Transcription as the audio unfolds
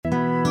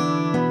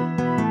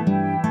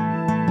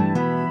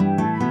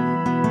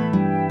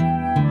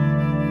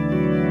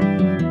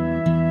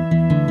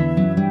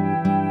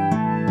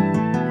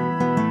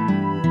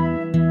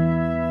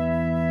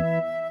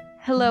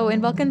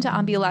and welcome to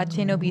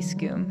Ambulate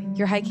Nobiscum,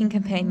 your hiking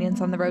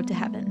companions on the road to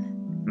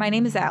heaven. My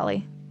name is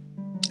Allie.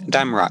 And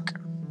I'm Rock.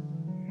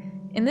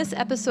 In this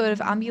episode of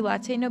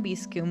Ambulate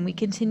Nobiscum, we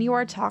continue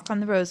our talk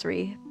on the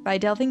Rosary by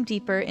delving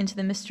deeper into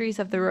the mysteries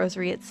of the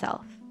Rosary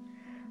itself.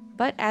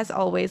 But as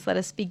always, let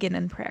us begin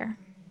in prayer.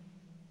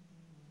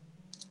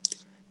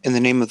 In the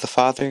name of the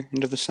Father,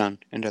 and of the Son,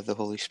 and of the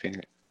Holy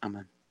Spirit.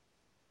 Amen.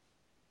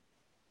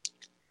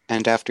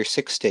 And after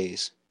 6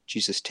 days,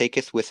 Jesus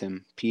taketh with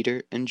him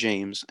Peter and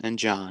James and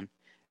John,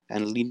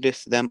 and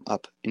leadeth them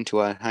up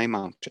into a high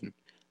mountain,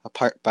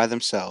 apart by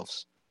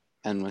themselves,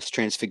 and was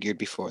transfigured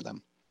before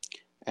them.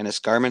 And his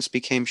garments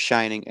became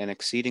shining and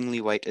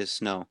exceedingly white as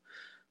snow,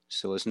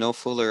 so as no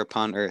fuller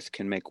upon earth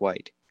can make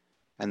white.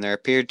 And there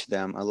appeared to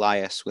them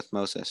Elias with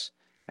Moses,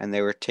 and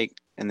they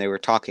were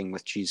talking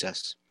with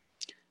Jesus.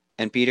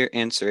 And Peter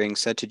answering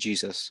said to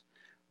Jesus,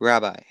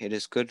 Rabbi, it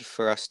is good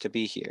for us to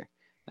be here,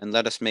 and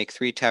let us make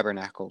 3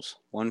 tabernacles,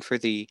 one for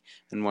thee,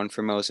 and one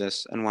for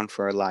Moses, and one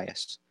for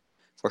Elias.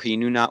 For he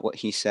knew not what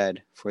he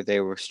said, for they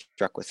were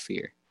struck with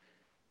fear.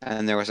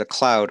 And there was a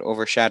cloud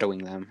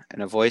overshadowing them,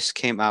 and a voice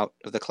came out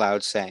of the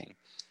cloud, saying,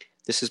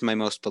 This is my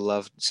most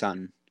beloved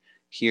Son,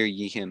 hear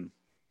ye him.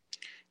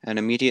 And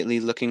immediately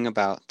looking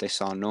about, they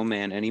saw no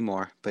man any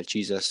more, but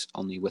Jesus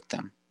only with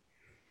them.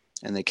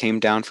 And they came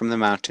down from the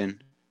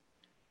mountain,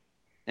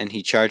 and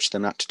he charged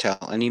them not to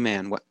tell any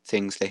man what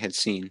things they had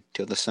seen,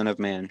 till the Son of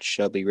Man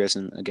shall be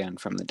risen again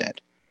from the dead.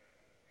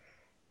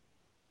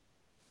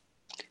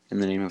 In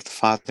the name of the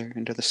Father,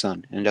 and of the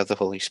Son, and of the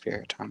Holy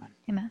Spirit. Amen.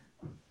 Amen.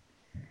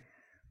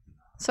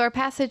 So our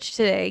passage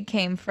today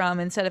came from,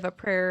 instead of a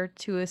prayer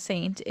to a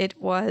saint, it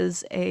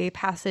was a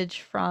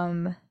passage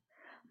from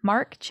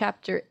Mark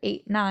chapter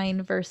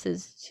 8-9,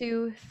 verses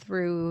 2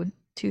 through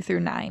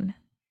 9.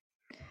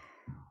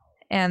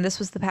 And this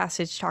was the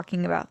passage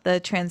talking about the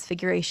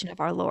transfiguration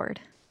of our Lord.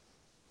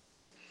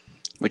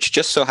 Which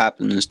just so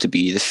happens to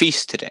be the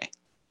feast today.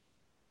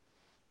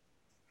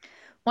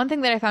 One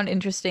thing that I found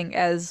interesting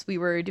as we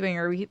were doing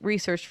our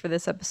research for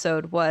this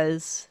episode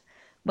was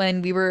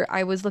when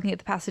I was looking at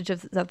the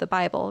passages of the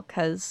Bible,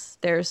 because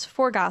there's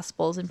 4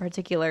 Gospels in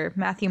particular,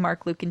 Matthew,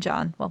 Mark, Luke, and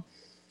John. Well,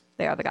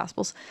 they are the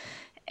Gospels.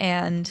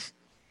 And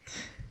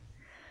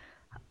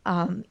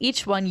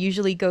each one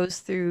usually goes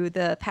through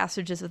the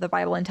passages of the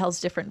Bible and tells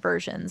different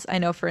versions. I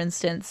know, for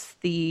instance,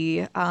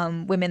 the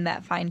women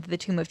that find the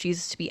tomb of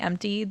Jesus to be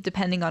empty,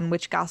 depending on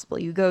which gospel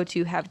you go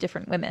to, have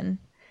different women.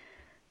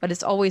 But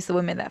it's always the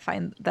women that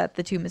find that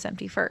the tomb is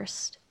empty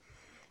first.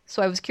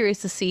 So I was curious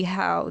to see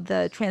how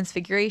the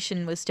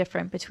transfiguration was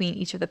different between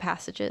each of the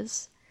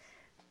passages.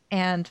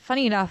 And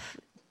funny enough,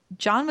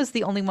 John was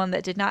the only one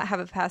that did not have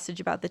a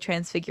passage about the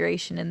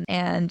transfiguration,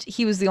 and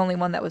he was the only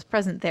one that was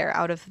present there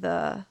out of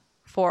the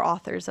 4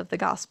 authors of the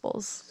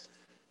Gospels.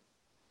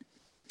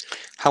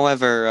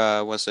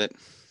 However, was it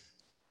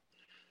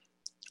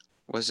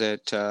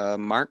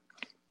Mark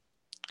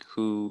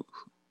who?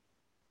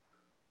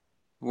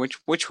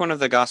 Which one of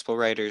the Gospel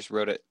writers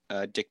wrote it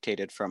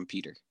dictated from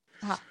Peter?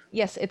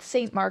 Yes, it's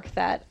St. Mark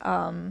that.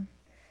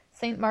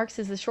 St. Mark's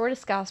is the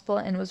shortest Gospel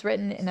and was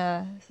written in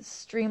a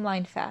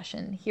streamlined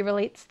fashion. He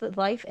relates the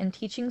life and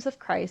teachings of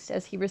Christ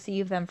as he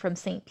received them from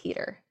St.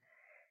 Peter.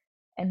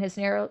 And his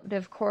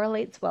narrative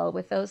correlates well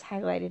with those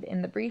highlighted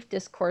in the brief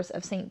discourse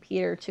of St.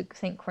 Peter to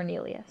St.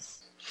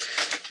 Cornelius.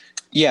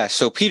 Yeah,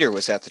 so Peter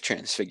was at the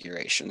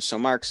Transfiguration, so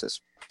Mark's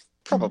is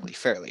probably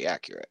fairly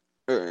accurate.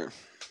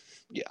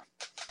 Yeah.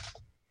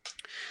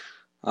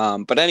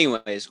 But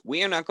anyways,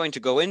 we are not going to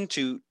go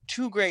into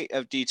too great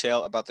of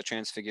detail about the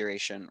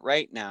Transfiguration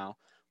right now.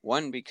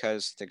 1,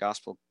 because the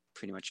Gospel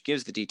pretty much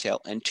gives the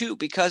detail, and 2,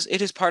 because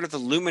it is part of the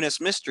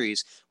luminous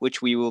mysteries,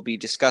 which we will be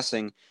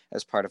discussing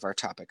as part of our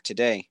topic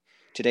today.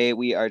 Today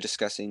we are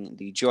discussing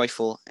the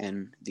joyful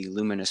and the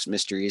luminous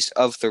mysteries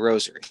of the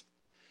Rosary.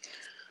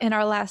 In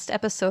our last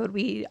episode,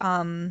 we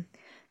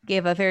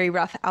gave a very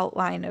rough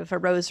outline of a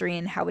rosary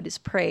and how it is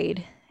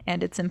prayed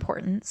and its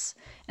importance.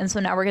 And so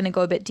now we're going to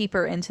go a bit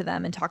deeper into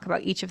them and talk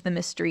about each of the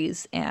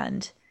mysteries.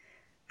 And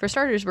for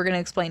starters, we're going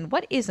to explain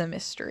what is a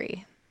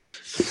mystery.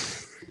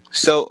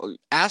 So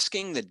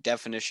asking the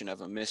definition of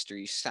a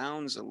mystery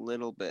sounds a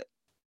little bit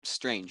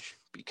strange,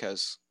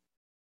 because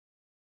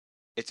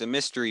it's a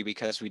mystery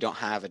because we don't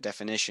have a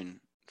definition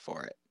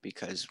for it,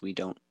 because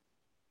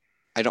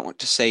I don't want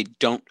to say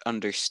don't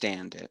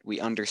understand it. We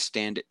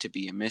understand it to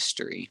be a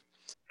mystery.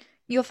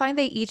 You'll find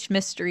that each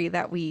mystery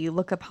that we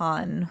look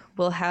upon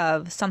will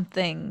have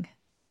something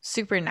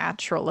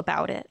supernatural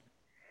about it.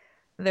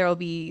 There will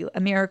be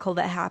a miracle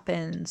that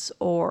happens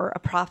or a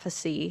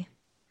prophecy.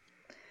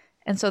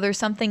 And so there's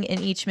something in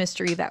each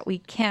mystery that we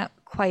can't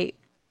quite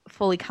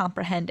fully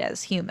comprehend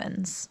as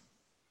humans.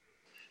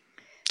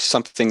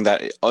 Something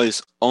that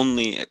is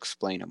only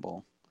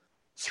explainable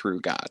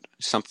through God.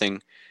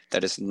 Something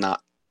that is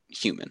not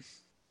human.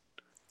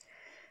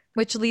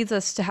 Which leads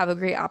us to have a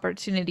great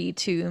opportunity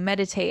to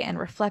meditate and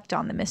reflect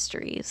on the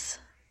mysteries.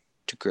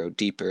 To grow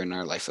deeper in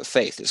our life of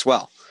faith as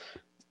well.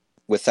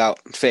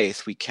 Without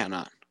faith, we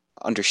cannot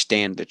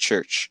understand the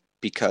church,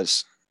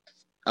 because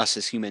us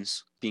as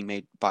humans, being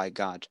made by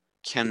God,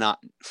 cannot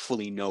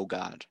fully know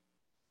God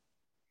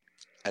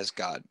as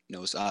God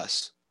knows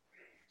us.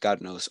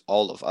 God knows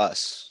all of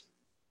us.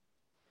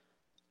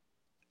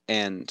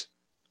 And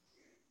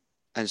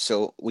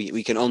so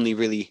we can only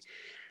really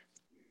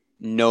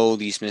know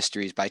these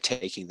mysteries by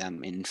taking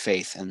them in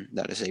faith, and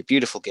that is a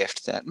beautiful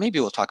gift that maybe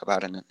we'll talk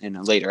about in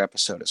a later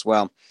episode as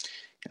well,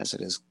 as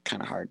it is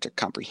kind of hard to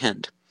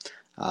comprehend.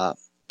 But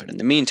in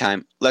the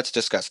meantime, let's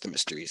discuss the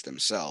mysteries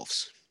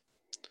themselves.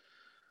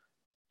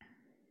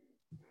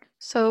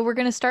 So we're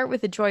going to start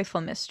with the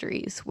joyful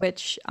mysteries,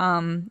 which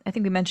I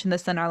think we mentioned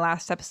this in our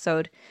last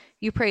episode.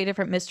 You pray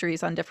different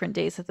mysteries on different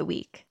days of the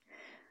week.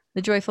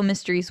 The joyful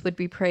mysteries would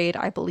be prayed,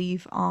 I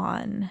believe,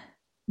 on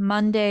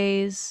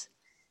Mondays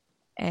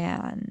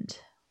and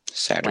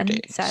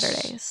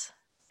Saturdays.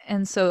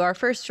 And so our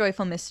first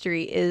joyful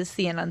mystery is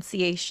the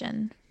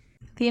Annunciation.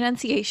 The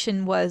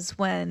Annunciation was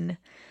when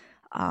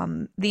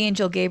the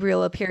angel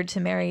Gabriel appeared to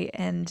Mary,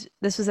 and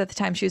this was at the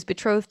time she was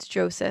betrothed to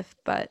Joseph,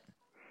 but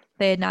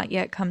they had not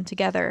yet come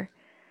together.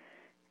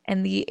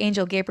 And the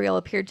angel Gabriel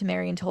appeared to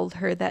Mary and told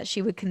her that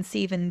she would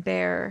conceive and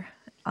bear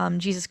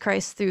Jesus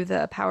Christ through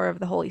the power of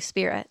the Holy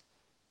Spirit.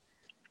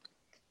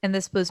 And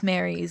this was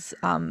Mary's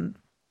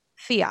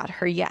fiat,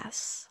 her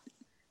yes.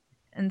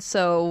 And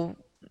so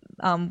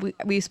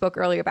we spoke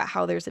earlier about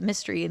how there's a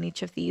mystery in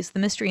each of these. The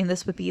mystery in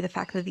this would be the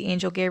fact that the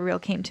angel Gabriel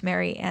came to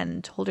Mary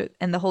and told her,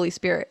 and the Holy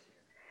Spirit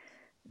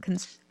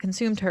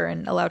consumed her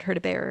and allowed her to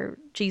bear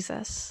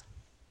Jesus.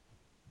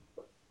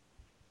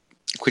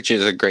 Which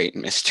is a great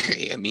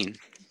mystery. I mean,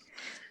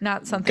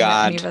 not something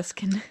that any of us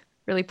can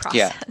really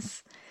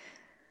process.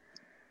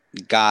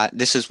 Yeah.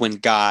 This is when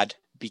God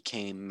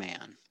became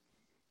man.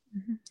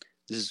 Mm-hmm.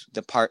 This is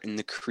the part in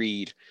the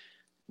creed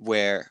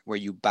where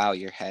you bow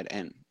your head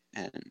and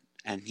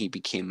he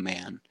became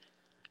man.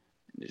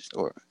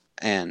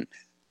 And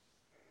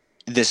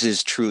this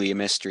is truly a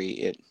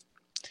mystery.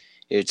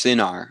 It's in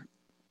our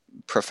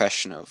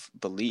profession of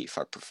belief,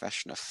 our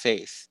profession of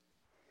faith,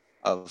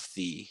 of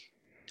the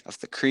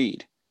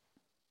creed.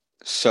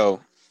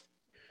 So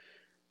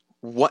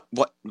what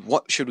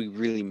should we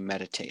really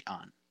meditate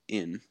on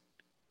in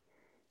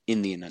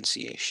the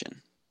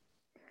Annunciation?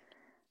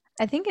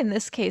 I think in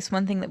this case,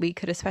 one thing that we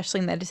could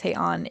especially meditate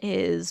on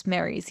is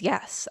Mary's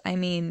yes. I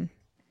mean,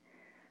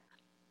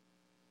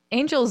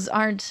 angels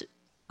aren't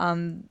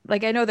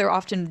like, I know they're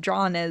often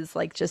drawn as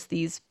like just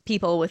these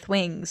people with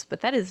wings, but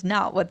that is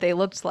not what they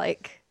looked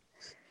like.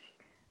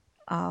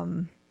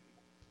 Do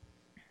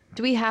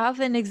we have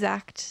an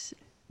exact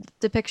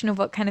depiction of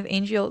what kind of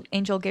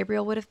angel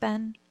Gabriel would have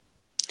been?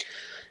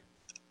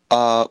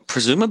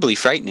 Presumably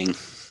frightening.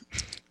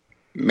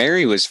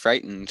 Mary was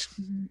frightened.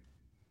 Mm-hmm.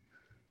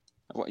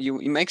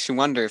 It makes you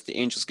wonder if the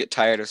angels get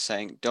tired of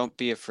saying, "Don't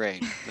be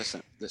afraid.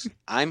 Listen,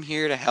 I'm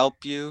here to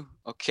help you,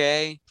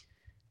 okay?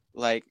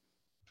 Like,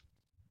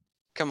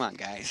 come on,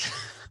 guys."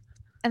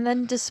 And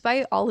then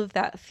despite all of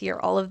that fear,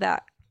 all of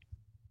that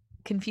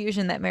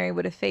confusion that Mary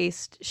would have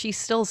faced, she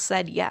still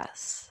said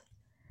yes.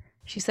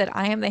 She said,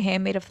 "I am the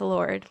handmaid of the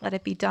Lord. Let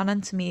it be done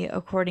unto me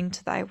according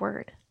to thy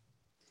word."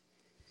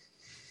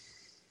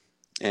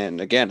 And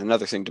again,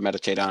 another thing to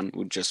meditate on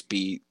would just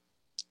be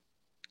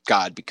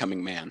God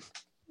becoming man.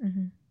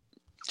 Mm-hmm.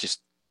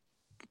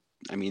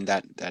 I mean,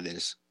 that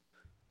is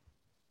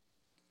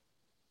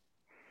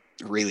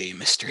really a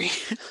mystery.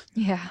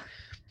 Yeah.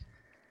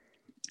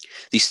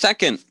 The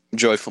second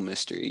joyful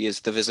mystery is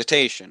the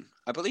Visitation.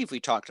 I believe we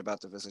talked about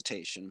the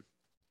Visitation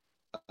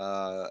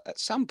at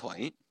some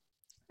point.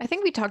 I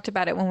think we talked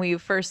about it when we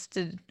first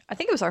did. I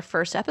think it was our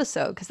first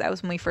episode, because that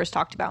was when we first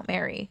talked about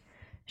Mary.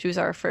 She was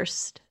our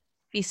first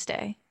feast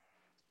day.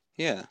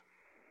 Yeah.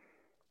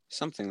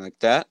 Something like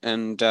that.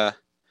 And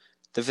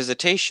the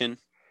Visitation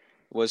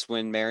was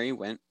when Mary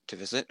went to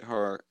visit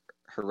her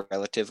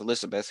relative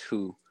Elizabeth,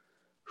 who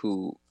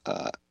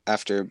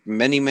after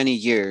many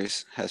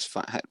years had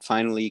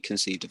finally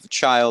conceived of a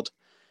child,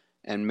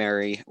 and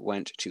Mary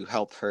went to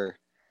help her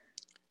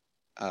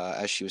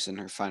as she was in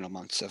her final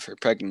months of her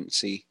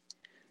pregnancy.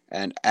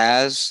 And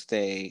as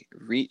they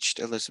reached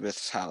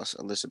Elizabeth's house,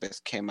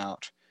 Elizabeth came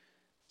out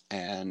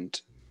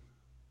and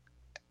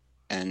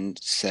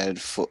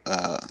said,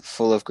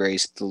 full of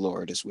grace, the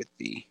Lord is with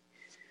thee.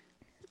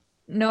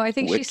 No, I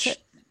think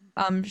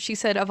she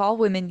said, "Of all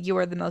women, you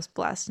are the most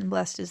blessed, and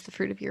blessed is the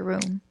fruit of your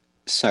womb."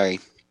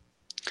 Sorry,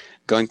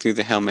 going through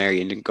the Hail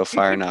Mary and didn't go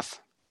far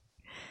enough.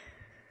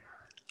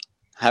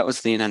 That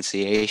was the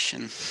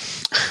Annunciation.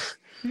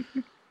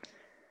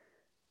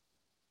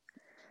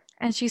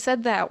 And she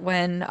said that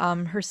when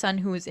her son,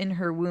 who was in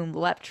her womb,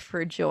 leapt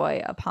for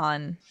joy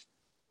upon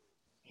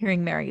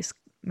hearing Mary's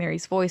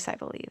voice, I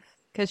believe,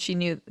 because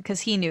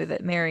he knew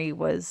that Mary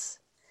was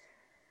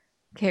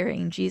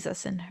carrying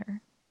Jesus in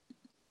her.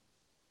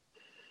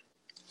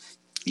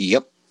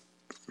 Yep.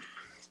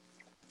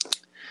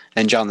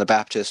 And John the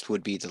Baptist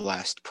would be the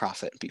last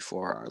prophet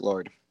before our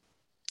Lord.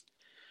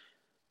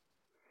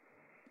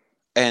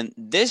 And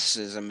this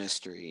is a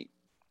mystery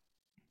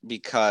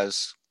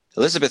because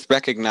Elizabeth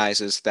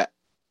recognizes that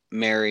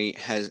Mary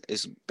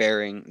is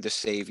bearing the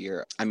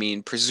Savior. I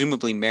mean,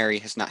 presumably Mary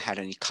has not had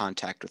any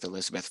contact with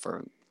Elizabeth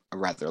for a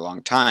rather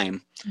long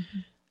time. Mm-hmm.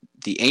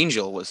 The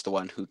angel was the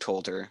one who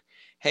told her,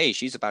 hey,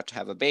 she's about to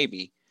have a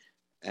baby.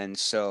 And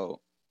so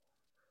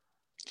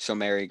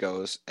Mary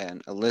goes,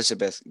 and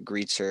Elizabeth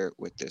greets her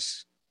with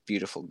this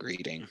beautiful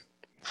greeting.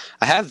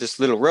 I have this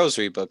little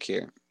rosary book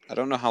here. I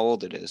don't know how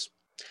old it is,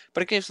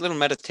 but it gives little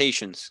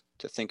meditations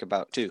to think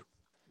about too.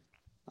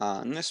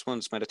 And this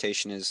one's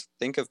meditation is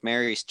think of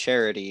Mary's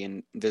charity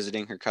in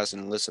visiting her cousin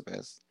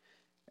Elizabeth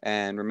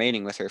and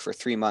remaining with her for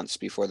 3 months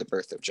before the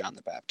birth of John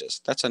the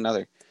Baptist. That's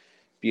another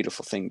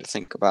beautiful thing to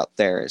think about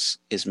there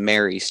is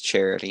Mary's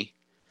charity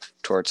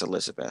towards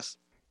Elizabeth.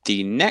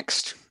 The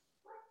next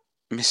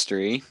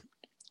mystery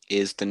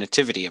is the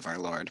Nativity of our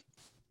Lord,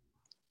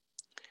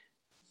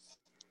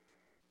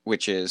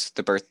 which is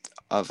the birth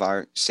of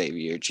our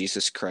Savior,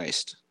 Jesus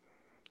Christ,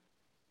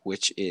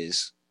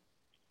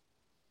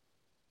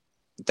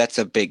 that's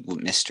a big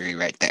mystery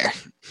right there.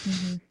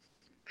 Mm-hmm.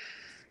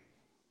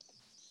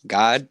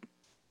 God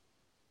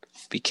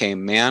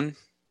became man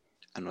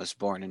and was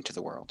born into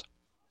the world.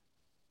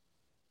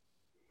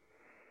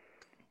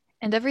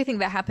 And everything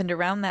that happened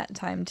around that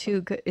time,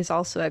 too, is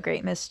also a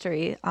great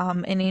mystery.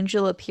 An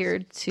angel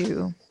appeared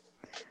to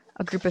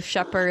a group of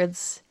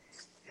shepherds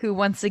who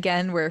once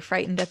again were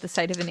frightened at the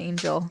sight of an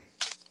angel.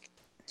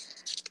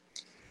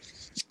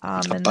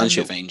 A bunch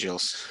of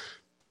angels.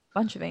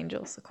 Bunch of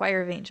angels, a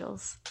choir of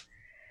angels.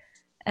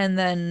 And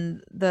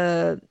then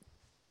the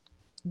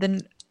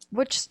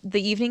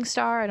evening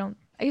star,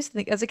 I used to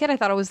think as a kid I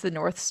thought it was the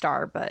North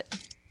Star, but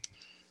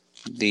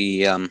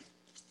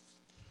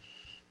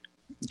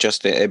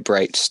just a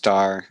bright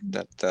star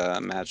that the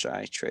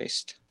Magi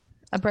traced.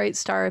 A bright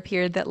star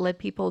appeared that led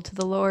people to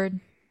the Lord.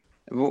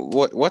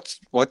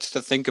 What's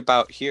to think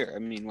about here? I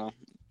mean, well,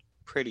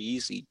 pretty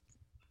easy.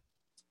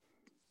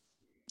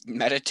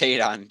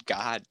 Meditate on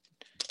God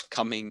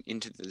coming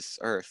into this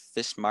earth.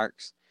 This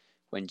marks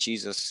when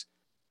Jesus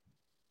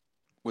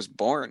was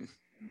born.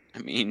 I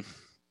mean,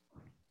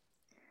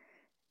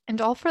 and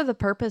all for the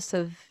purpose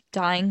of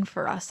dying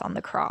for us on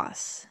the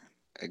cross.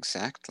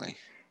 Exactly.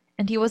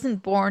 And he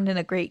wasn't born in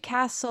a great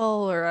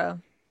castle or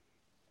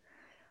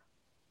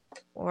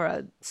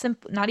a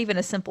simple, not even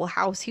a simple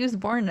house. He was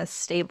born in a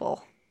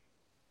stable.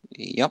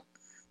 Yep.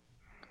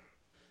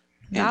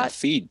 In a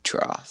feed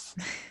trough.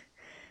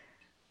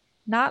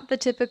 Not the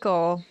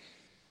typical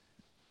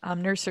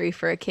nursery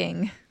for a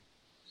king.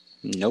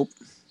 Nope.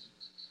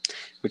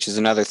 Which is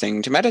another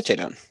thing to meditate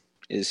on,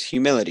 is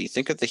humility.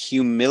 Think of the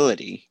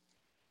humility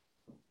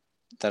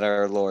that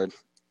our Lord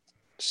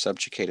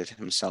subjugated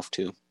himself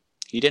to.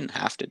 He didn't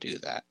have to do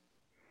that,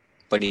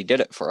 but he did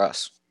it for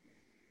us.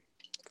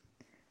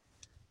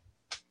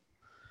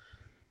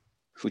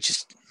 Which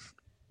is,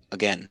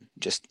 again,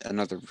 just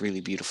another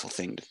really beautiful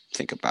thing to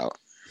think about.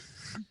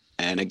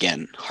 And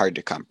again, hard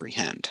to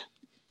comprehend.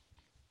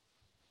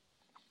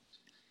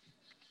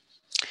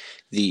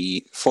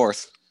 The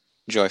fourth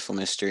joyful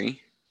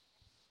mystery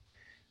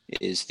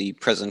is the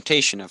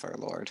presentation of our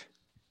Lord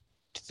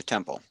to the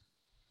temple.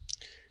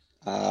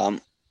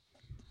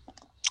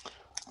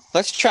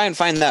 Let's try and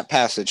find that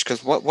passage,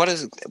 because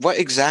what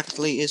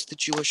exactly is the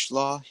Jewish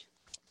law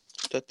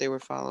that they were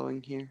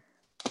following here?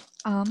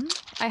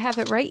 I have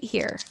it right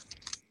here.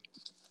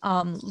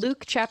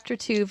 Luke chapter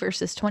 2,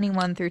 verses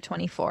 21 through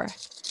 24.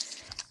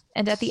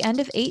 And at the end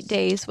of 8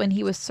 days, when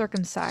he was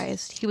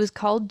circumcised, he was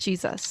called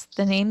Jesus,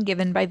 the name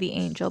given by the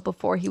angel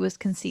before he was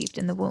conceived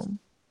in the womb.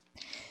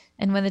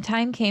 And when the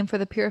time came for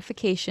the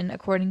purification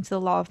according to the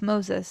law of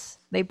Moses,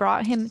 they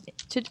brought him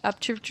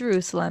up to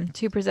Jerusalem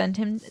to present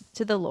him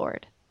to the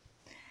Lord.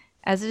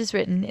 As it is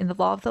written in the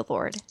law of the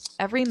Lord,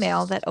 every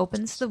male that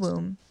opens the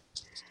womb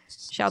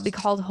shall be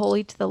called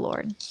holy to the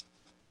Lord.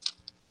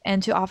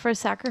 And to offer a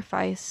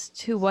sacrifice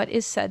to what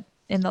is said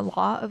in the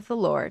law of the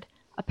Lord,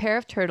 a pair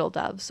of turtle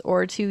doves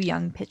or 2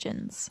 young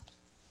pigeons.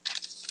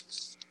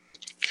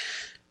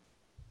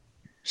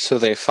 So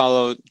they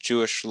followed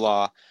Jewish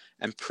law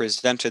and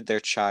presented their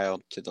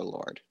child to the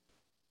Lord,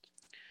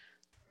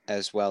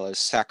 as well as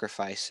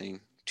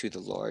sacrificing to the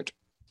Lord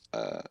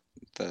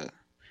the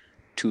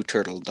 2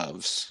 turtle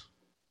doves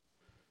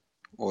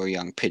or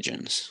young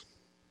pigeons.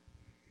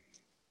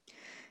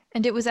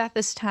 And it was at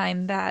this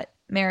time that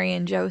Mary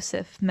and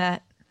Joseph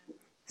met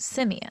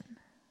Simeon,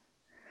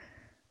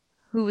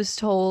 who was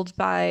told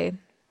by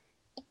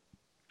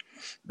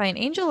an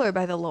angel or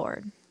by the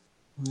Lord?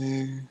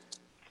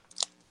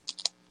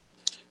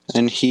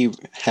 And he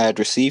had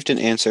received an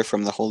answer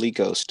from the Holy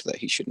Ghost that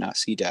he should not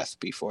see death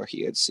before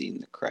he had seen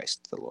the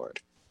Christ the Lord.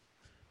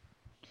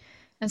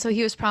 And so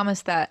he was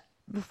promised that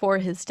before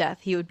his death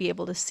he would be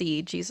able to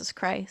see Jesus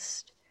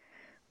Christ,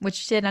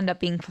 which did end up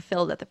being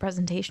fulfilled at the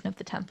presentation of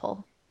the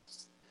temple.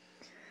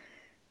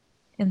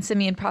 And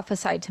Simeon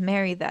prophesied to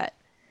Mary that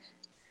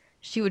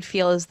she would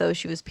feel as though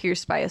she was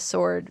pierced by a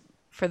sword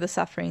for the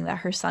suffering that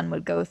her son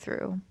would go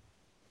through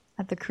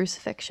at the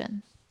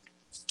crucifixion.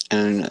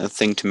 And a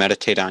thing to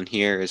meditate on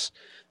here is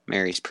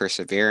Mary's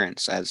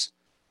perseverance as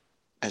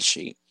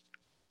she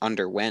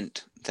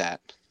underwent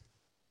that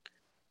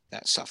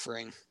that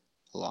suffering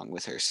along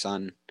with her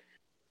son.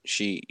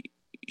 She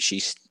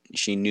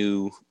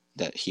knew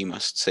that he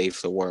must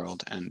save the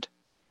world, and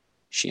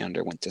she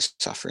underwent this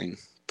suffering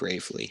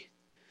bravely.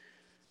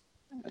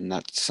 And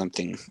that's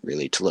something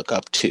really to look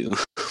up to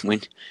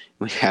when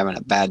you're having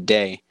a bad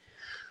day.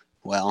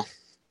 Well,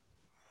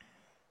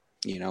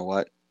 you know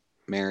what?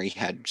 Mary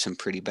had some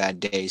pretty bad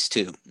days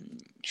too.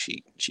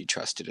 She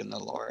trusted in the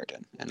Lord,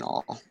 and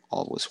all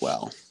was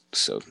well.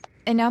 So,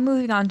 And now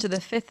moving on to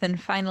the fifth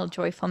and final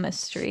joyful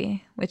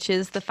mystery, which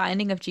is the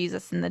finding of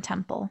Jesus in the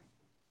temple.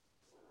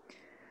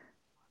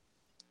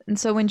 And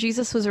so when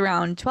Jesus was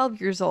around 12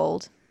 years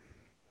old,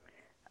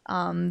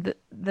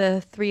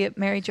 the three,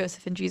 Mary,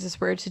 Joseph, and Jesus,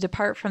 were to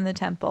depart from the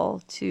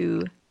temple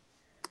to,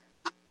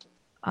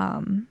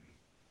 where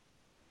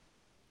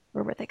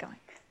were they going?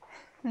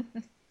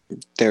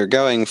 they're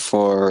going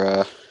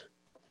for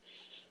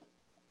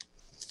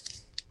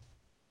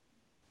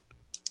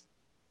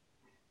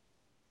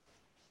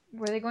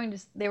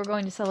They were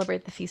going to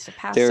celebrate the feast of they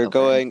Passover. were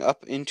going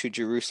up into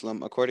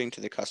Jerusalem according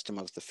to the custom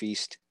of the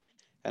feast.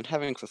 And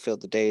having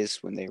fulfilled the days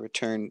when they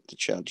returned, the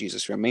child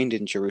Jesus remained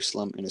in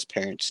Jerusalem, and his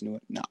parents knew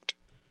it not.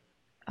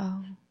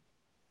 Oh.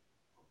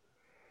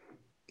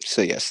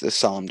 So yes, the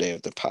solemn day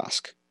of the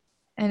Pasch.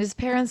 And his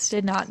parents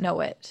did not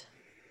know it.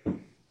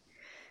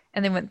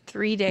 And they went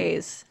 3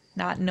 days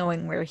not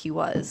knowing where he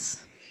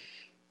was.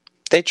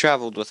 They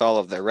traveled with all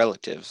of their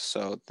relatives,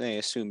 so they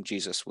assumed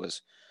Jesus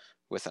was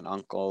with an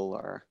uncle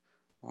or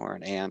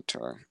an aunt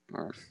or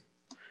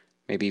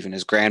maybe even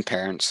his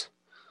grandparents.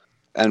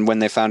 And when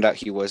they found out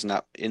he was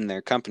not in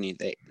their company,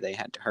 they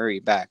had to hurry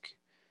back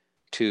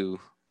to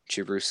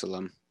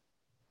Jerusalem.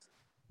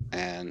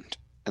 And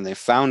they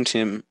found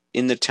him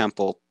in the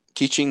temple,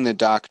 teaching the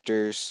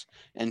doctors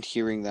and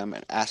hearing them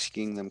and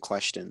asking them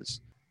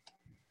questions.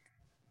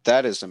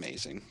 That is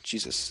amazing.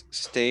 Jesus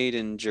stayed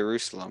in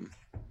Jerusalem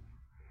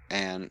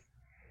and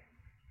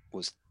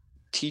was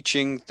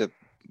teaching the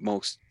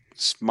most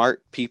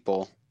smart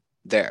people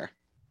there.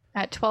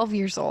 At 12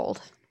 years old.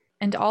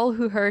 And all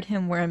who heard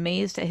him were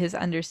amazed at his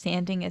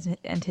understanding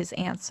and his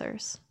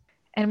answers.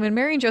 And when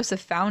Mary and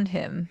Joseph found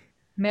him,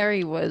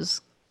 Mary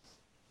was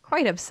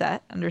quite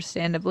upset,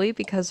 understandably,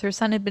 because her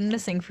son had been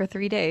missing for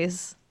 3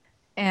 days.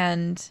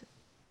 And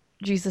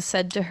Jesus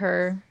said to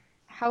her,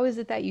 "How is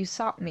it that you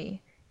sought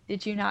me?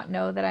 Did you not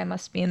know that I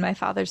must be in my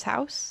Father's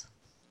house?"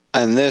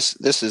 And this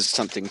is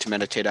something to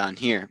meditate on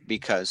here,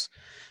 because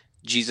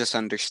Jesus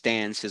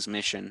understands his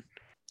mission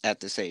at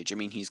this age. I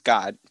mean, he's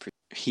God.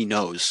 He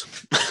knows.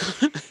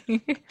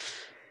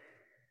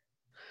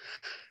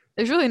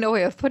 There's really no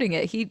way of putting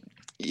it.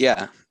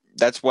 Yeah,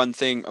 that's one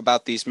thing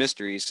about these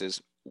mysteries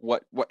is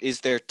what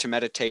is there to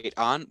meditate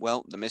on?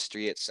 Well, the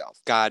mystery itself.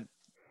 God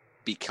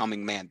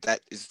becoming man.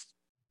 That is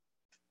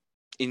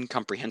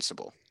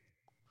incomprehensible.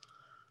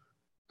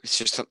 It's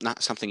just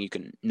not something you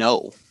can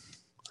know.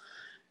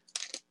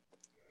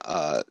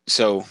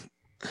 So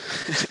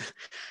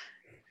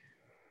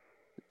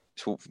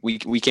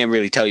we can't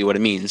really tell you what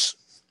it means.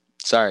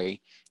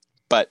 Sorry.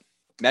 But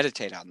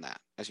meditate on that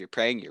as you're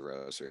praying your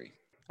rosary.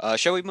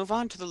 Shall we move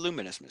on to the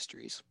luminous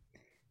mysteries?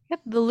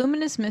 Yep, the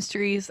luminous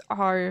mysteries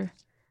they're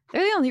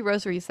the only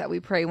rosaries that we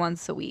pray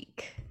once a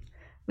week.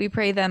 We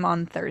pray them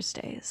on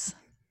Thursdays.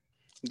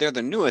 They're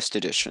the newest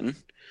edition,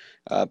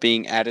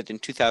 being added in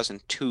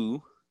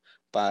 2002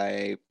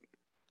 by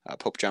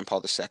Pope John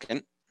Paul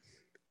II.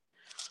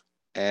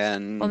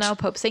 And well, now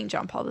Pope St.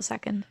 John Paul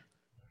II.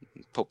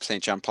 Pope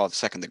St. John Paul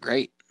II the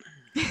Great.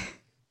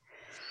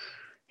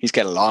 He's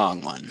got a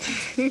long one.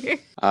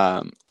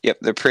 Yep,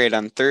 they're prayed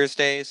on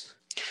Thursdays.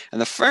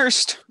 And the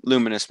first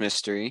luminous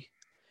mystery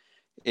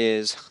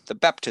is the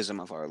baptism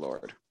of our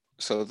Lord.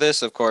 So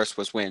this, of course,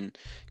 was when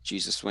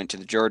Jesus went to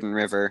the Jordan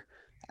River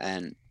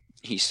and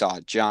he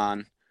saw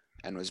John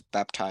and was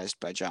baptized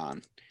by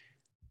John,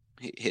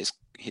 his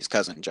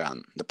cousin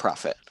John, the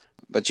prophet.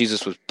 But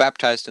Jesus was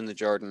baptized in the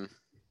Jordan.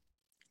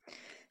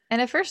 And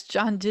at first,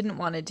 John didn't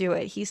want to do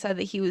it. He said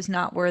that he was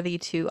not worthy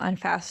to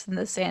unfasten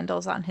the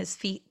sandals on his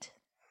feet.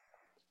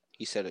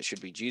 He said it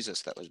should be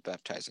Jesus that was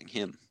baptizing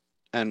him.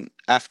 And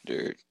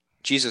after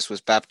Jesus was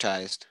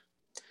baptized,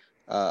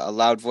 a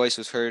loud voice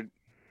was heard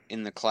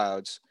in the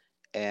clouds,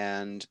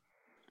 and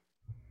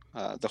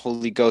the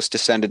Holy Ghost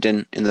descended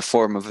in the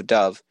form of a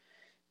dove.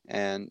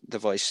 And the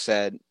voice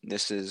said,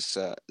 "This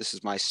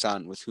is my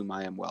son, with whom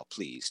I am well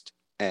pleased."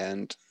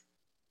 And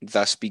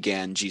thus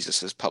began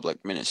Jesus'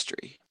 public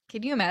ministry.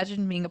 Can you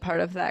imagine being a part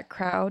of that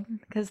crowd?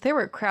 Because there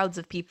were crowds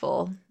of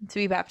people to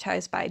be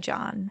baptized by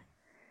John.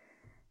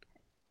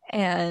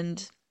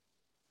 And,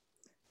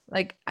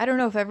 like, I don't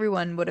know if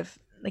everyone would have,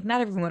 like, not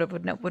everyone would have,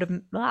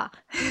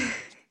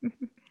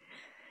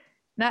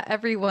 not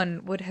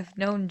everyone would have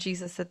known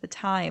Jesus at the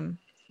time.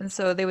 And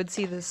so they would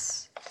see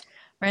this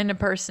random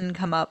person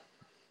come up,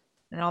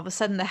 and all of a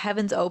sudden the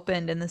heavens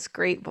opened and this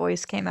great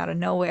voice came out of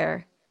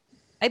nowhere.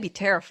 I'd be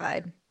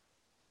terrified.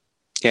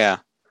 Yeah.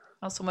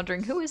 Also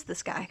wondering, who is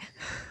this guy?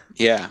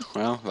 Yeah,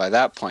 well, by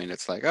that point,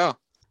 it's like, oh,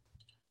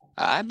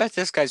 I bet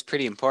this guy's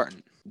pretty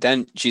important.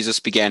 Then Jesus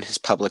began his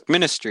public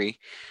ministry,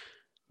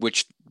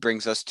 Which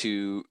brings us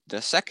to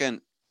the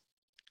second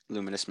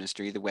luminous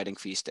mystery, the wedding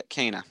feast at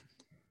Cana,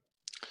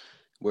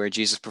 where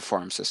Jesus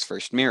performs his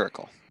first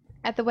miracle.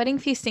 At the wedding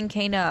feast in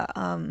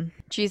Cana,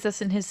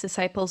 Jesus and his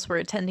disciples were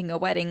attending a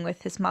wedding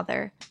with his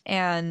mother,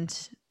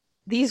 and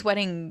these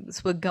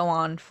weddings would go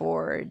on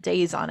for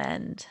days on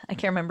end. I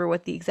can't remember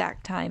what the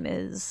exact time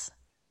is,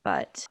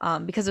 but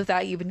because of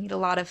that, you would need a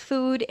lot of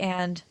food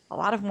and a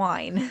lot of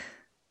wine.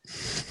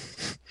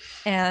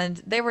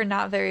 And they were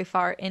not very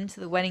far into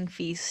the wedding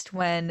feast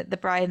when the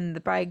bride and the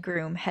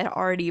bridegroom had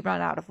already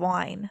run out of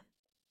wine.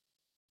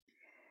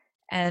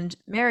 And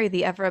Mary,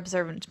 the ever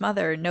observant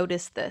mother,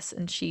 noticed this,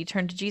 and she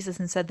turned to Jesus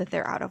and said that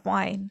they're out of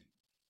wine.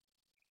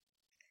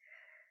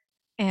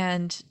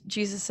 And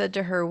Jesus said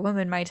to her,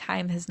 "Woman, my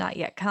time has not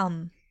yet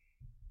come."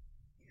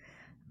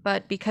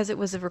 But because it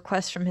was a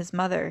request from his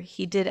mother,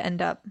 he did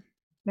end up.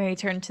 Mary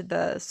turned to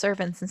the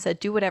servants and said,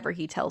 "Do whatever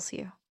he tells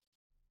you."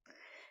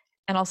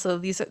 And also,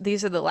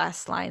 these are the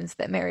last lines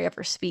that Mary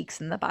ever speaks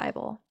in the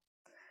Bible.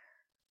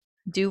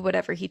 Do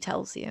whatever he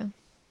tells you.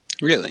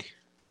 Really?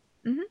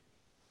 Mm-hmm.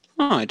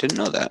 Oh, I didn't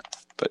know that.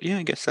 But yeah,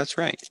 I guess that's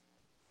right.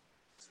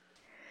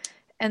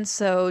 And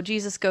so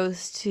Jesus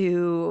goes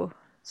to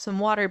some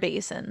water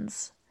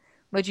basins,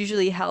 which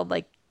usually held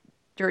like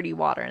dirty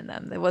water in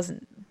them. It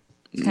wasn't.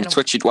 It's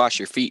what you'd wash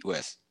your feet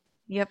with.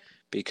 Yep.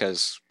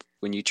 Because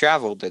when you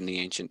traveled in the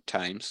ancient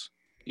times,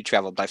 you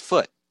traveled by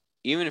foot.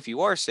 Even if you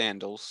wore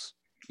sandals,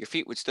 your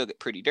feet would still get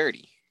pretty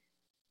dirty.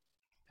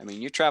 I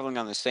mean, you're traveling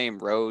on the same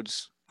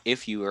roads,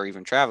 if you are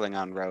even traveling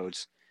on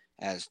roads,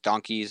 as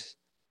donkeys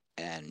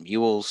and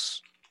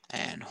mules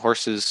and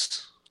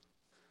horses.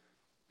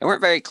 They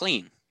weren't very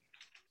clean.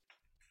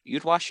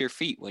 You'd wash your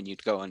feet when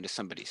you'd go into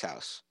somebody's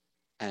house.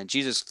 And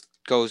Jesus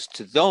goes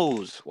to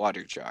those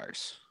water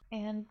jars.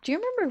 And do you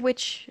remember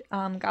which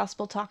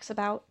gospel talks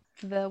about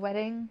the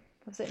wedding?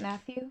 Was it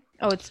Matthew?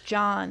 Oh, it's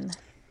John.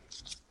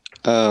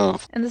 Oh.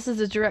 And this is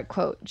a direct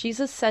quote.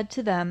 Jesus said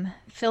to them,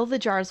 "Fill the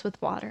jars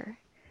with water."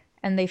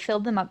 And they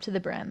filled them up to the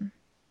brim.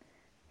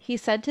 He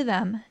said to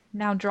them,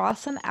 "Now draw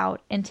some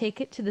out and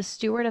take it to the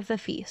steward of the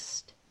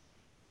feast."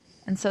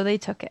 And so they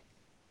took it.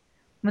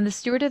 When the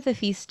steward of the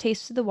feast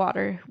tasted the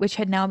water, which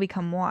had now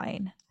become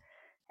wine,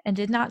 and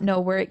did not know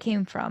where it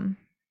came from,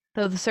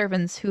 though the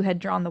servants who had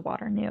drawn the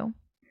water knew,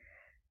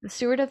 the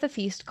steward of the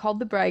feast called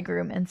the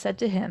bridegroom and said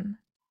to him,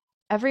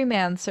 "Every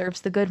man serves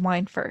the good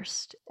wine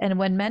first, and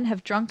when men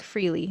have drunk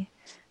freely,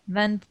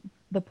 then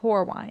the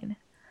poor wine.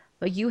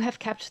 But you have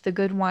kept the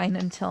good wine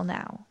until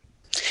now."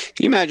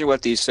 Can you imagine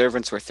what these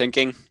servants were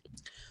thinking?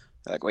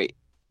 Like, wait,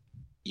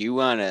 you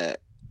want to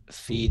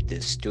feed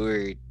the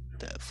steward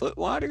the foot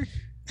water?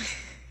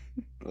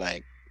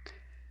 Like,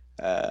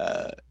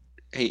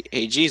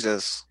 hey,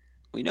 Jesus,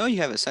 we know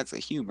you have a sense of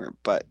humor,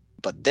 but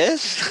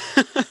this?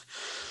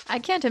 I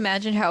can't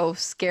imagine how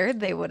scared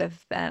they would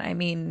have been. I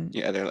mean,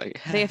 yeah, they're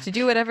like, they have to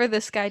do whatever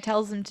this guy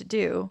tells them to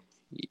do.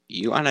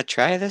 You want to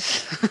try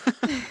this?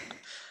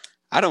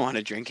 I don't want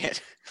to drink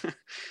it.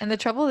 And the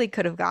trouble they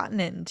could have gotten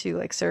into,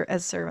 like,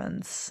 as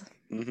servants.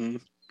 Mm-hmm.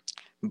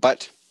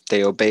 But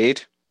they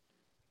obeyed,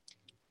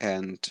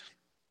 and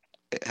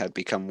it had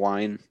become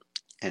wine,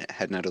 and it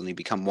had not only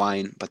become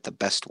wine, but the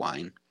best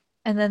wine.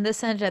 And then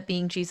this ended up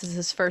being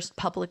Jesus' first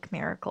public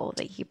miracle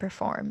that he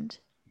performed.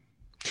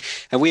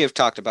 And we have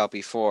talked about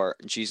before,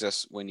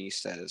 Jesus, when he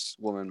says,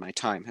 "Woman, my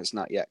time has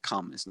not yet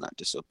come," is not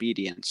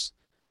disobedience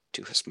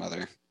to his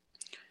mother,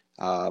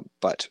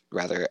 but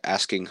rather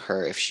asking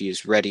her if she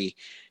is ready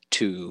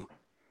to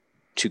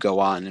go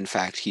on. In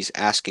fact, he's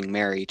asking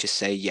Mary to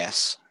say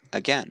yes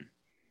again,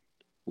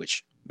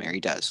 which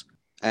Mary does.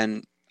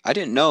 And I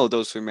didn't know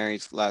those were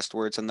Mary's last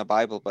words in the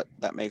Bible, but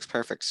that makes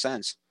perfect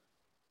sense.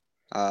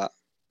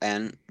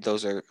 And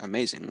those are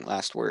amazing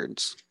last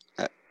words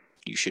that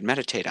you should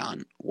meditate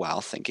on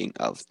while thinking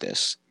of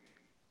this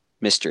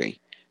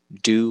mystery.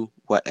 Do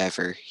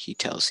whatever he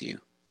tells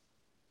you.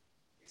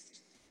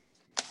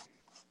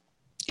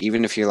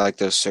 Even if you're like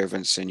those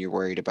servants and you're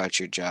worried about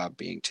your job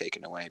being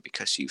taken away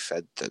because you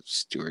fed the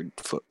steward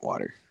foot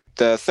water.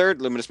 The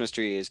third luminous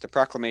mystery is the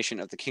proclamation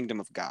of the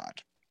kingdom of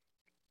God.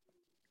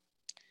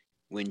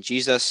 When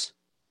Jesus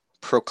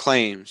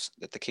proclaims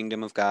that the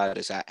kingdom of God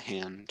is at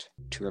hand,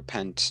 to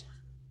repent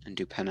and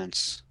do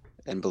penance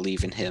and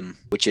believe in him,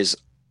 which is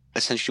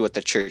essentially what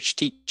the church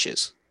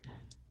teaches.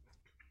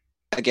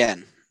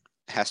 Again,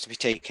 it has to be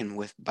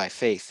taken by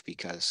faith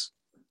because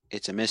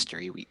it's a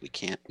mystery. We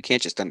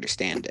can't just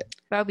understand it.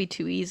 That would be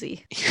too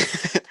easy.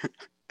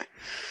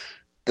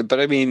 But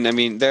I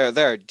mean,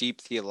 there are deep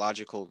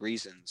theological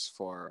reasons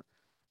for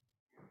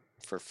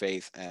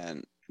faith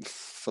and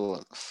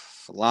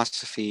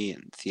philosophy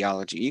and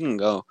theology. You can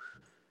go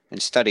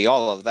and study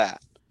all of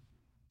that.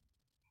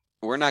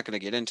 We're not going to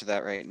get into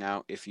that right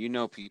now. If you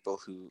know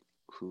people who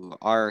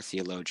are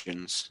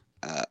theologians,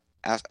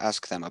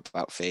 ask them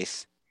about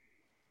faith.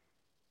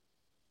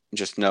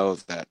 Just know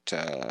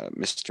that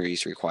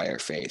mysteries require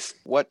faith.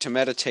 What to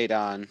meditate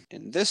on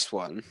in this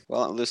one?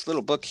 Well, this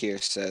little book here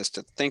says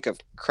to think of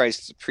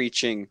Christ's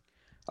preaching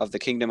of the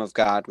kingdom of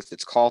God with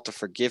its call to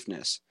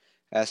forgiveness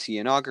as he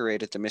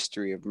inaugurated the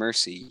mystery of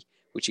mercy,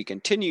 which he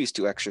continues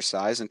to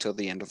exercise until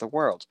the end of the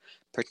world,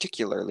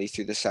 particularly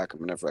through the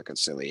sacrament of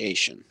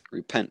reconciliation.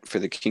 Repent, for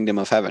the kingdom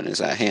of heaven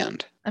is at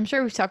hand. I'm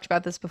sure we've talked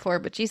about this before,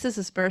 but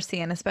Jesus' mercy,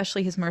 and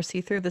especially his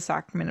mercy through the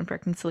sacrament of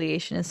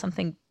reconciliation, is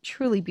something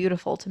truly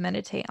beautiful to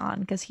meditate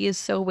on, because he is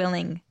so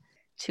willing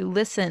to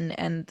listen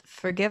and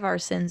forgive our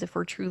sins if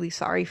we're truly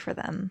sorry for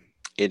them.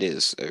 It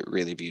is a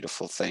really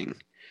beautiful thing.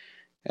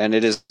 And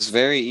it is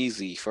very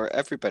easy for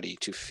everybody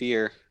to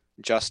fear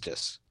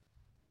justice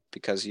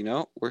because,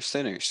 we're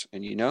sinners.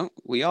 And,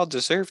 we all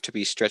deserve to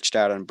be stretched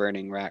out on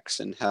burning racks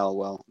in hell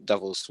while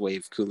devils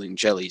wave cooling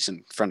jellies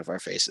in front of our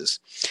faces.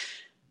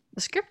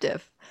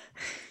 Descriptive.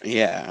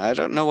 Yeah, I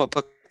don't know what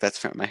book that's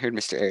from. I heard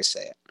Mr. Ayres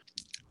say it.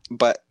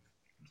 But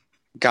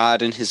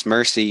God in his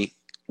mercy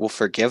will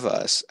forgive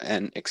us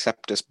and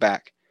accept us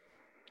back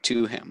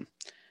to him.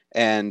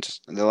 And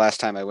the last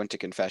time I went to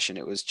confession,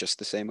 it was just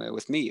the same way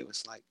with me. It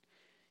was like,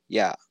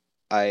 yeah,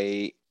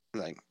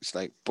 it's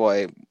like,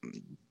 boy,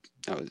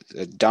 I was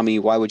a dummy.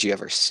 Why would you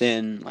ever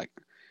sin? Like,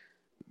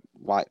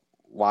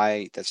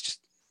 why? That's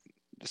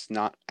just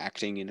not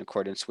acting in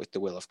accordance with the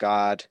will of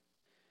God.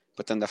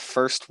 But then the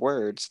first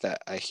words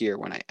that I hear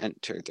when I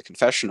enter the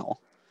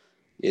confessional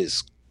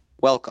is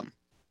welcome.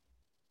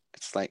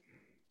 It's like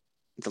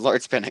the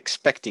Lord's been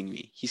expecting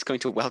me. He's going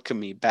to welcome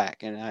me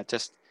back. And it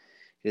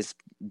is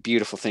a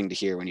beautiful thing to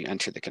hear when you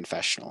enter the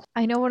confessional.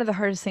 I know one of the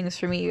hardest things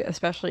for me,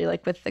 especially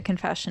like with the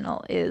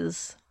confessional,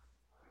 is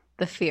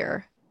the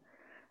fear.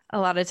 A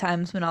lot of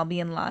times when I'll be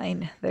in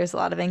line, there's a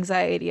lot of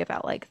anxiety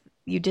about like,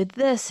 you did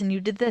this and you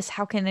did this.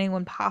 How can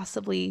anyone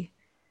possibly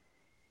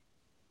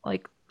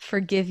like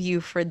forgive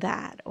you for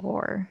that?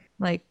 Or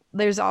like,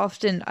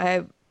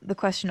 the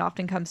question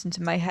often comes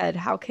into my head,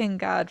 how can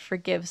God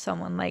forgive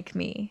someone like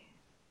me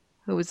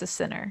who is a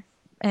sinner?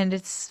 And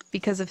it's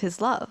because of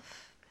his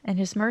love and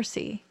his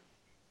mercy.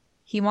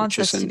 He wants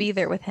us to be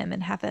there with him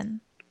in heaven.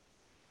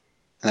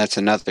 And that's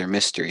another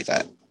mystery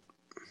that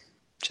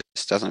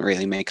just doesn't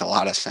really make a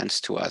lot of sense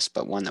to us,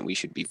 but one that we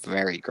should be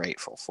very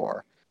grateful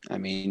for. I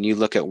mean, you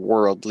look at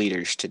world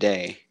leaders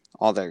today,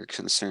 all they're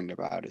concerned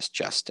about is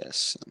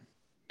justice and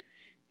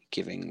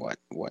giving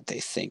what they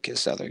think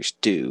is others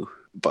due,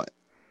 but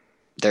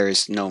there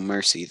is no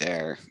mercy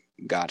there.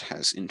 God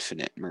has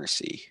infinite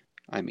mercy.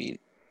 I mean,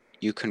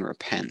 you can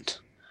repent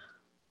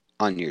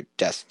on your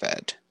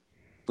deathbed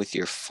with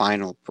your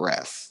final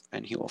breath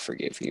and he will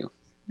forgive you.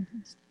 Mm-hmm.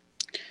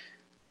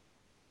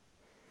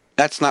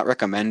 That's not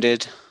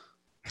recommended,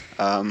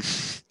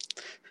 because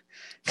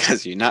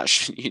you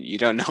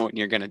don't know when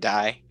you're gonna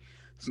die,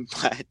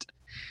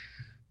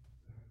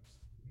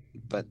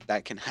 but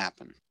that can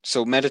happen.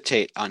 So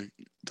meditate on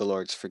the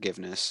Lord's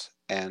forgiveness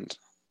and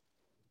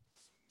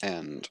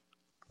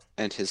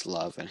his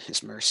love and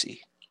his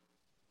mercy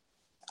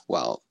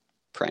while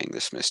praying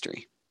this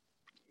mystery.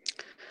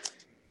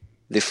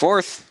 The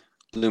fourth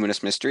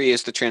luminous mystery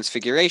is the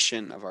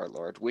Transfiguration of our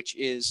Lord, which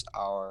is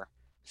our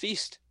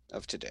feast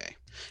of today.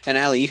 And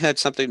Allie, you had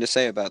something to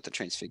say about the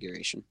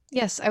Transfiguration.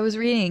 Yes, I was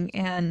reading,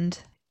 and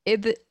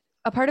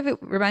a part of it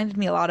reminded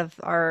me a lot of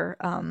our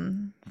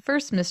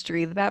first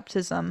mystery, the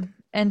baptism.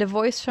 And a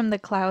voice from the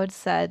cloud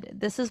said,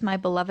 "This is my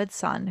beloved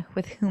Son,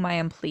 with whom I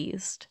am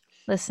pleased.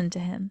 Listen to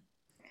him."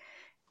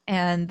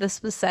 And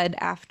this was said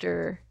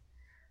after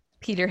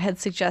Peter had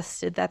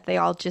suggested that they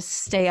all just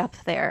stay up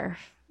there,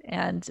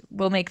 and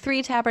we'll make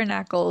 3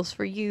 tabernacles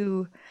for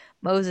you,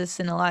 Moses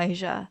and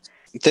Elijah.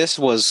 This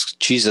was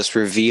Jesus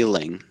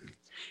revealing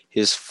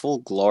his full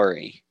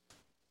glory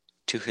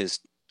to his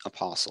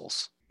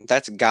apostles.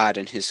 That's God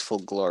in his full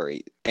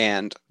glory.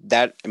 And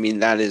that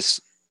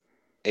is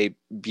a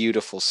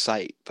beautiful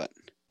sight, but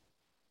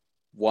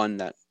one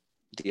that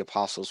the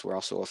apostles were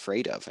also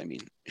afraid of. I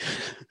mean,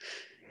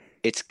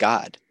 it's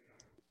God.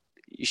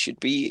 You should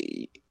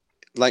be,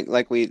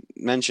 like we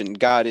mentioned,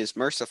 God is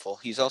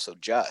merciful. He's also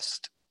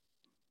just.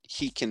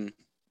 He can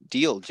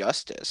deal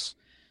justice.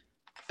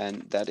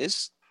 And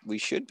we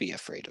should be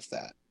afraid of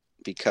that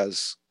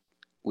because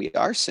we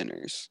are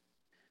sinners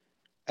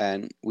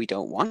and we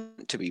don't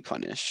want to be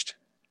punished,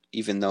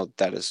 even though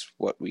that is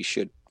what we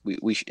should,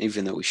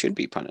 even though we should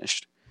be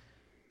punished.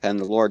 And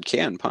the Lord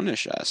can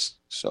punish us.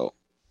 So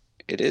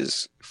it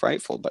is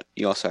frightful, but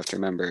you also have to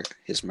remember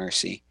his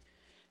mercy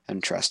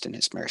and trust in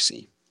his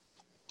mercy.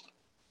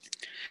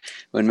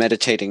 When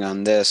meditating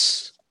on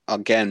this,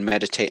 again,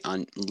 meditate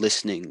on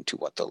listening to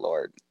what the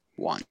Lord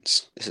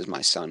wants. This is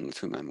my Son with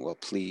whom I'm well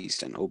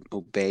pleased, and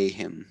obey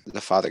him.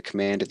 The Father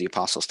commanded the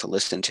apostles to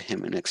listen to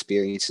him and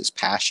experience his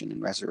passion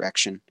and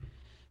resurrection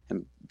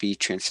and be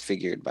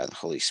transfigured by the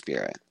Holy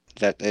Spirit.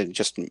 That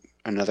just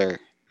another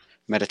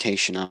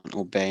meditation on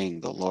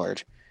obeying the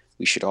Lord.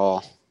 We should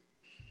all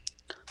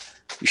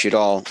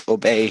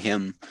obey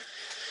him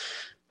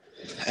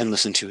and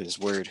listen to his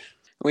word.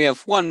 We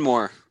have one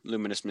more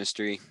luminous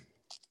mystery,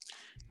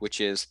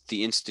 which is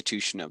the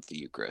institution of the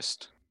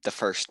Eucharist, the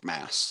first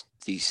Mass,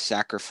 the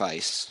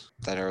sacrifice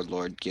that our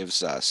Lord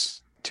gives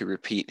us to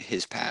repeat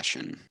his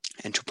passion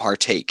and to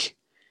partake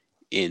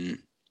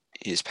in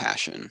his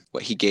passion,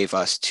 what he gave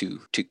us to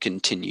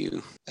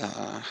continue,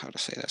 how to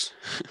say this?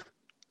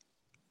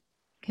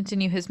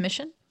 Continue his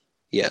mission.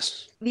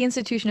 Yes. The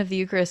institution of the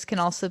Eucharist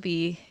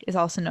is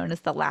also known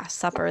as the Last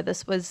Supper.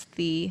 This was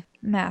the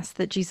Mass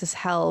that Jesus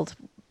held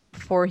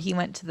before he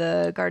went to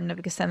the Garden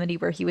of Gethsemane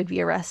where he would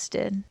be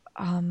arrested.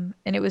 And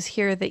it was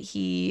here that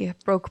he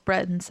broke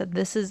bread and said,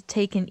 "This is,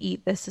 take and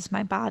eat, this is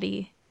my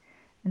body."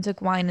 And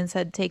took wine and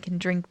said, "Take and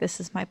drink, this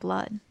is my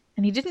blood."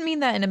 And he didn't mean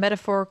that in a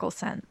metaphorical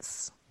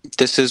sense.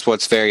 This is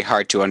what's very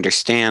hard to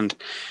understand,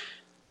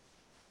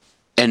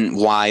 and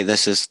why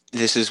this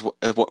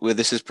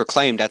is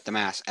proclaimed at the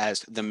Mass as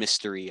the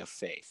mystery of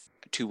faith,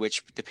 to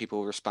which the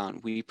people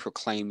respond, "We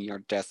proclaim your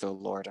death, O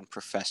Lord, and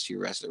profess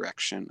your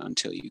resurrection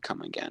until you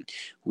come again."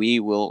 We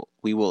will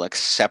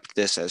accept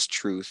this as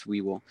truth. We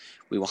will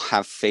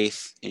have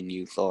faith in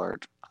you,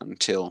 Lord,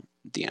 until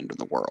the end of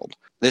the world.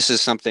 This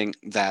is something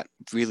that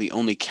really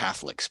only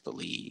Catholics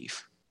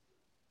believe.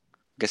 I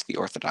guess the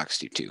Orthodox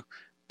do too,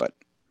 but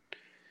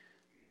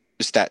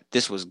it's that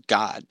this was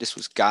God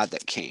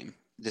that came.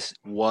 This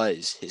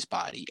was his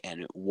body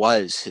and it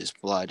was his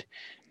blood,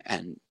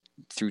 and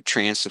through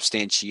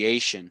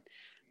transubstantiation,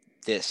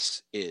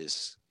 this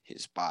is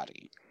his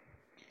body,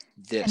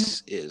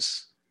 this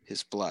is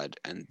his blood,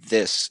 and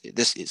this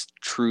is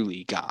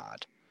truly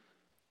God.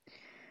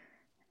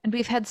 And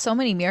we've had so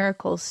many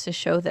miracles to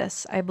show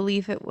this. I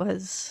believe it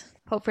was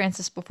Pope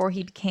Francis, before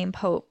he became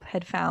Pope,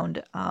 had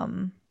found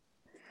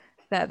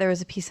that there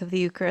was a piece of the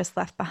Eucharist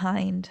left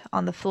behind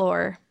on the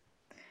floor.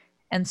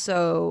 And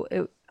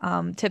so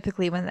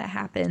typically when that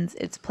happens,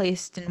 it's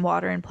placed in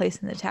water and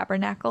placed in the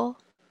tabernacle.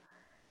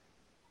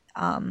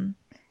 And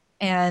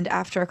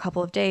after a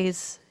couple of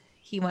days,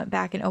 he went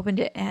back and opened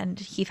it, and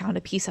he found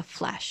a piece of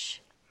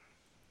flesh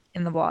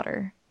in the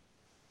water.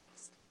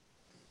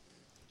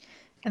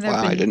 And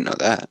wow, I didn't know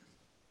that.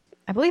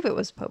 I believe it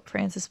was Pope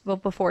Francis,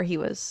 but before it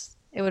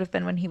would have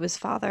been when he was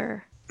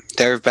father.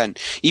 There have been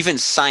even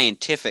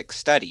scientific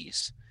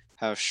studies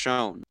have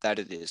shown that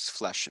it is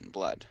flesh and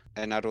blood,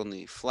 and not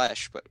only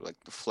flesh, but like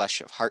the flesh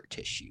of heart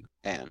tissue.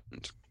 And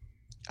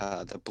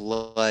the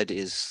blood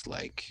is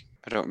like,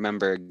 I don't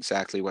remember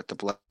exactly what the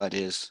blood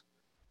is.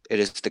 It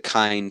is the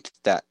kind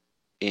that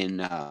in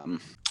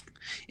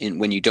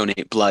when you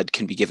donate blood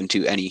can be given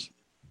to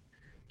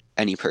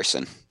any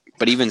person.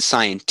 But even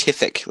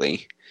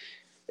scientifically,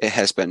 it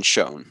has been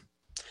shown,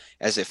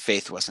 as if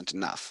faith wasn't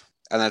enough.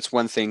 And that's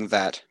one thing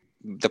that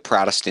the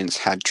Protestants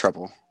had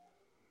trouble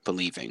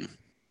believing,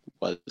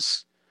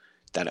 was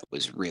that it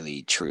was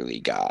really, truly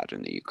God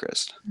in the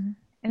Eucharist. And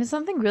it's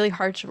something really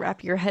hard to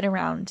wrap your head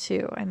around,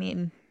 too. I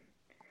mean,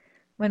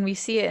 when we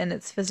see it in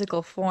its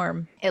physical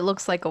form, it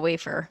looks like a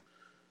wafer,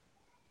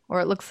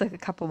 or it looks like a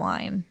cup of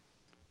wine.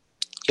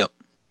 Yep.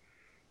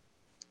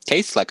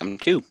 Tastes like them,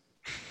 too.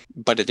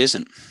 But it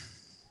isn't.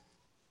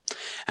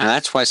 And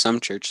that's why some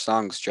church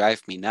songs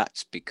drive me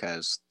nuts,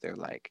 because they're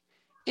like,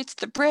 it's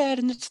the bread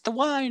and it's the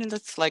wine, and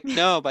it's like,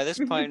 no, by this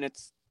point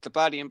it's the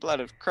body and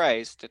blood of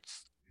Christ.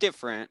 It's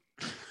different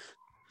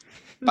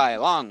by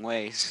a long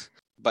ways.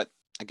 But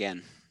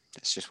again,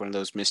 it's just one of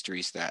those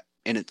mysteries that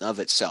in and of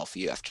itself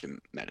you have to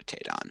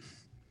meditate on.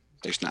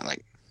 There's not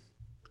like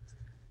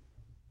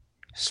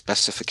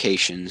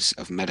specifications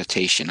of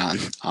meditation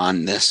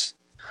on this.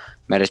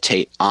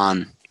 Meditate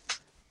on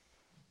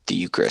the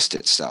Eucharist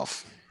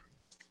itself.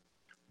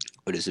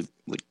 What is a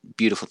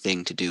beautiful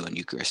thing to do in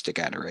Eucharistic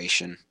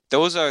adoration.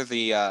 Those are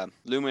the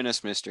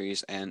luminous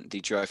mysteries and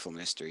the joyful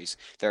mysteries.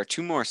 There are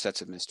two more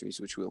sets of mysteries,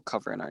 which we'll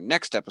cover in our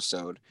next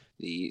episode,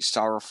 the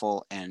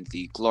sorrowful and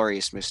the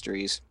glorious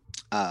mysteries.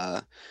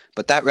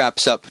 But that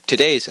wraps up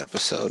today's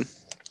episode.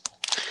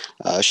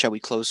 Shall we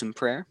close in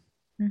prayer?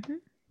 Mm-hmm.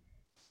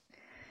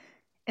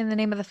 In the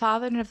name of the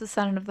Father, and of the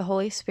Son, and of the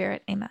Holy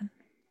Spirit. Amen.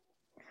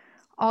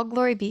 All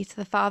glory be to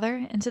the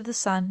Father, and to the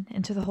Son,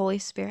 and to the Holy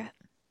Spirit,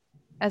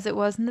 as it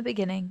was in the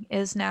beginning,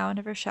 is now, and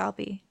ever shall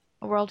be,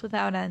 a world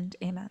without end.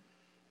 Amen.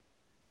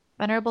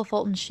 Venerable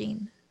Fulton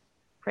Sheen,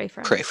 pray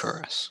for us. Pray for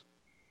us.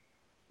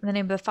 In the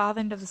name of the Father,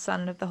 and of the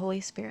Son, and of the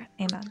Holy Spirit.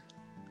 Amen.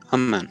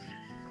 Amen.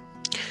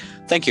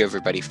 Thank you,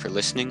 everybody, for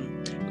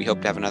listening. We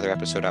hope to have another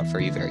episode out for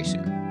you very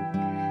soon.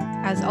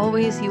 As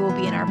always, you will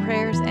be in our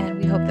prayers, and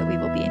we hope that we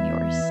will be in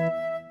yours.